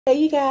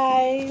Hey you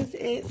guys,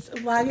 it's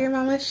Vlogger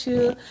Mama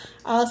Shoe,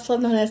 also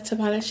known as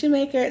Tamana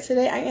Shoemaker.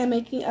 Today I am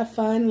making a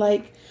fun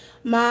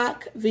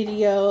mock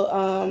video,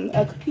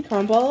 a cookie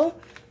crumble.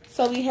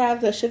 So we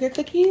have the sugar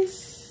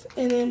cookies,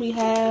 and then we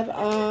have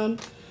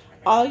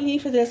all you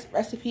need for this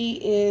recipe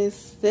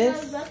is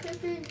this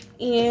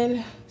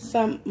and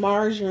some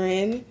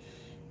margarine.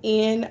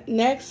 And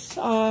next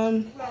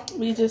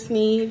we just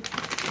need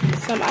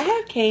some, I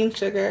have cane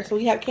sugar, so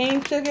we have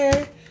cane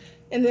sugar.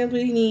 And then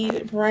we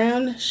need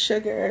brown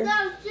sugar,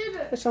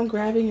 which I'm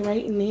grabbing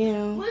right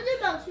now. Where's the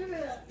brown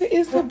sugar? Where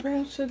is the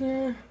brown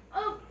sugar?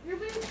 Oh, you're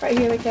being... Right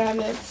here in the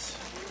cabinets.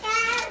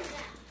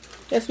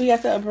 Yes, we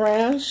got the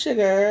brown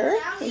sugar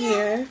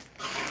here.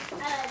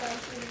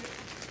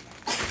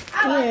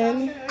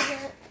 And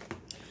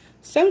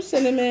some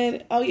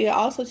cinnamon. Oh yeah,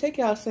 also check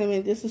out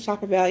cinnamon. This is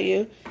shopper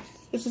value.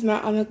 This is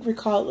not on the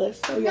recall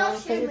list, so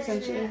y'all pay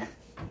attention.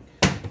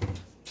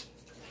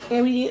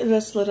 And we need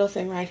this little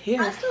thing right here.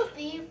 That's so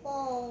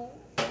beautiful.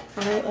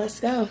 Alright, let's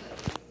go.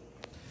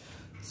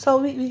 So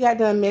we got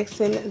done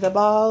mixing the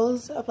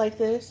balls up like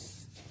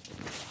this.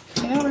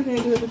 And now we're going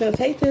to do is we're going to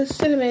take this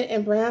cinnamon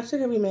and brown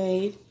sugar we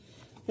made,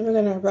 and we're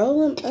going to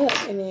roll them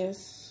up in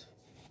this.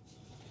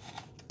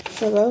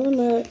 So roll them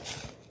up.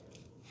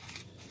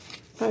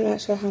 I'm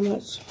not sure how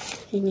much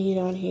you need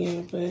on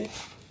here, but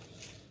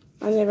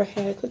I never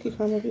had a cookie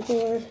crumble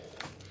before.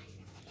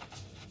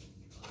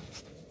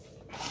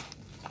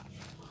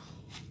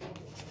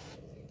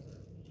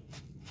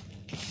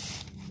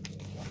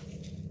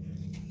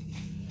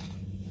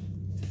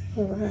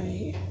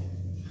 Alright.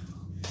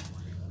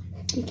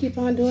 You keep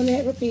on doing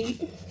that,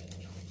 repeat.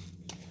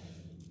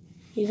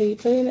 You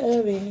put it in the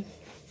oven.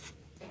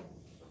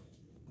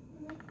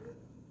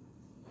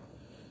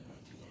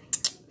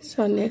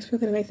 So next we're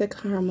going to make the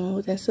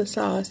caramel. That's the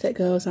sauce that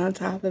goes on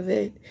top of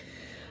it.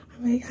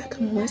 Alright,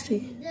 come on, let's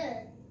see.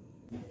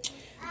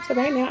 So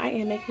right now I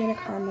am making a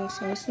caramel,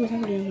 so this is what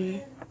I'm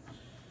doing.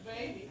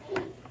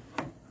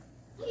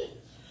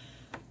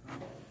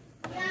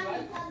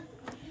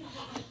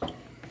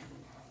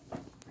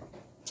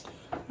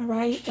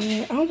 Alright,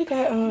 and I only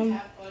got,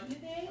 and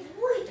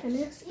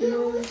this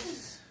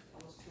is,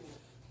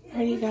 I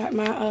already got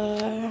my,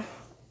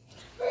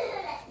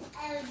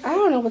 I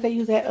don't know what they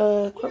use at,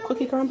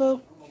 cookie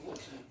crumble,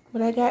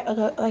 but I got,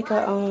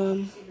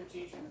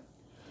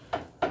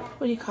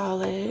 what do you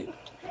call it?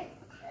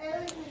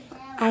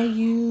 I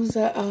use,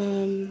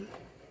 a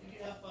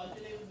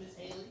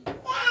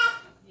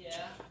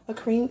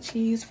cream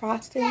cheese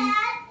frosting,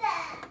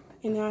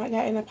 and now I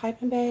got in a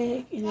piping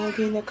bag, and I'm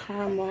getting the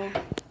caramel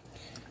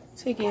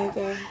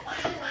together.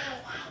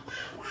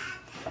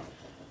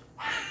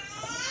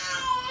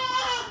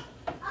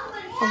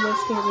 I'm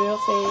whisking real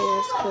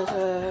fast because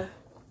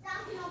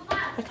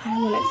I kind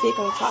of want it thick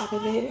on top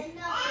of it.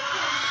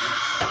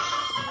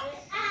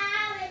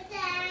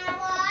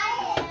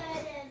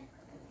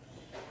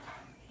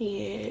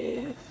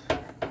 Yeah.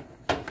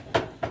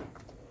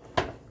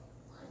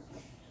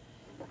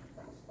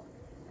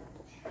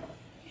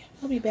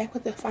 We'll be back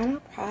with the final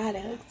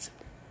product.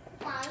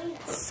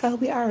 So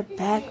we are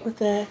back with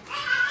the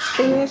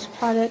finished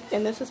product,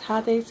 and this is how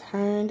they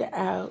turned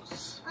out.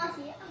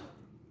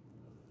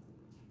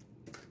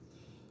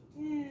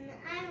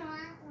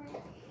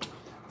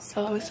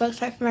 So I'm so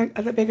excited for my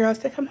other big girls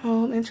to come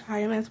home and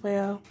try them as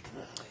well.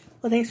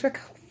 Well, thanks for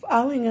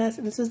following us.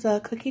 This is a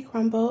cookie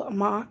crumble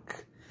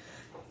mock.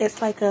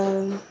 It's like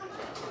a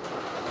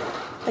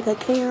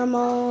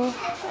caramel.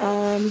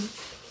 I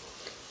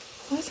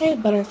want to say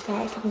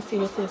butterscotch. Let me see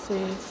what this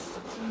is.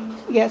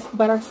 Yes,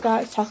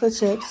 butterscotch chocolate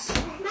chips.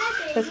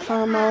 It's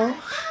caramel.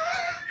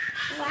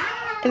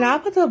 And I'll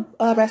put the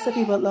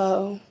recipe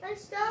below.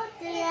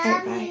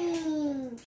 Bye.